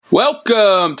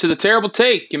Welcome to the Terrible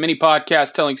Take, a mini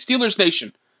podcast telling Steelers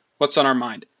Nation what's on our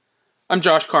mind. I'm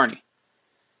Josh Carney.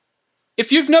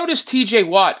 If you've noticed TJ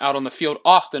Watt out on the field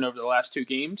often over the last two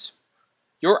games,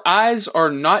 your eyes are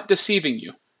not deceiving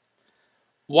you.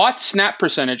 Watt's snap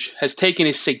percentage has taken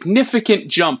a significant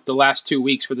jump the last 2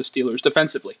 weeks for the Steelers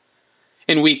defensively.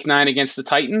 In Week 9 against the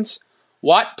Titans,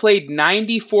 Watt played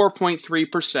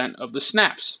 94.3% of the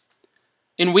snaps.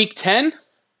 In Week 10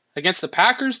 against the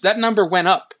Packers, that number went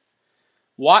up.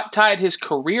 Watt tied his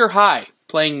career high,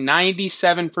 playing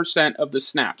 97% of the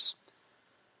snaps.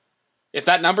 If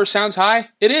that number sounds high,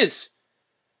 it is,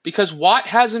 because Watt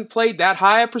hasn't played that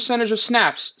high a percentage of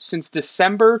snaps since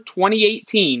December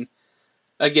 2018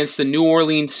 against the New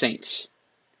Orleans Saints,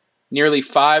 nearly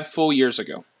 5 full years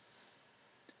ago.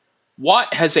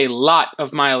 Watt has a lot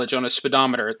of mileage on his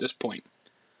speedometer at this point,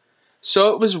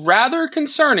 so it was rather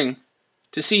concerning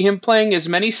to see him playing as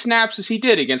many snaps as he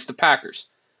did against the Packers,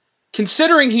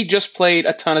 considering he just played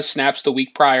a ton of snaps the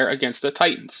week prior against the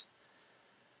Titans.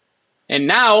 And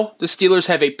now, the Steelers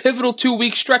have a pivotal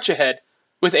 2-week stretch ahead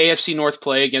with AFC North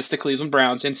play against the Cleveland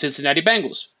Browns and Cincinnati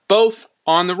Bengals, both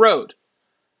on the road.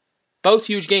 Both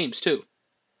huge games, too.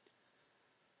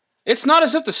 It's not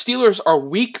as if the Steelers are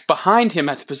weak behind him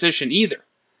at the position either.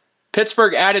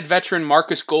 Pittsburgh added veteran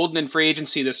Marcus Golden in free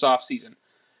agency this offseason,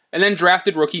 and then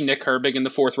drafted rookie Nick Herbig in the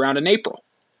 4th round in April.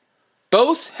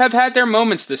 Both have had their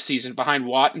moments this season behind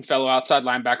Watt and fellow outside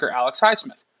linebacker Alex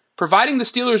Highsmith, providing the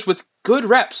Steelers with good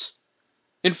reps.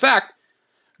 In fact,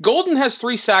 Golden has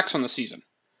 3 sacks on the season,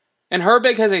 and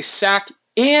Herbig has a sack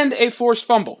and a forced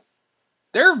fumble.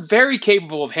 They're very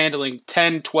capable of handling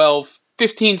 10, 12,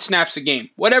 15 snaps a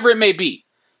game, whatever it may be,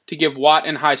 to give Watt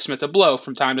and Highsmith a blow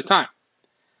from time to time.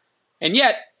 And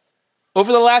yet,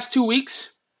 over the last 2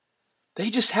 weeks, they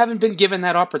just haven't been given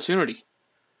that opportunity.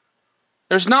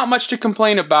 There's not much to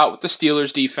complain about with the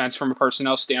Steelers' defense from a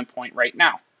personnel standpoint right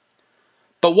now.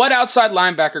 But what outside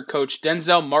linebacker coach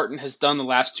Denzel Martin has done the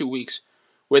last 2 weeks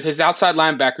with his outside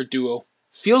linebacker duo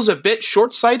feels a bit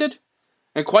short-sighted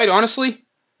and, quite honestly,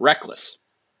 reckless.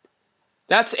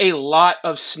 That's a lot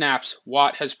of snaps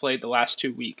Watt has played the last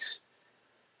 2 weeks.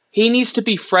 He needs to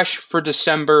be fresh for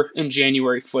December and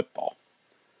January football.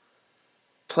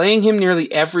 Playing him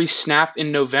nearly every snap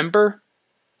in November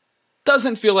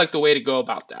doesn't feel like the way to go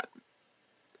about that.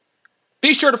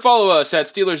 Be sure to follow us at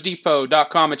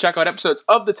SteelersDepot.com and check out episodes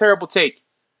of The Terrible Take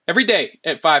every day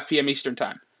at 5 p.m. Eastern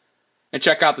Time. And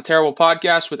check out The Terrible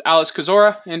Podcast with Alex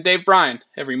Kozora and Dave Bryan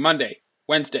every Monday,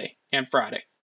 Wednesday, and Friday.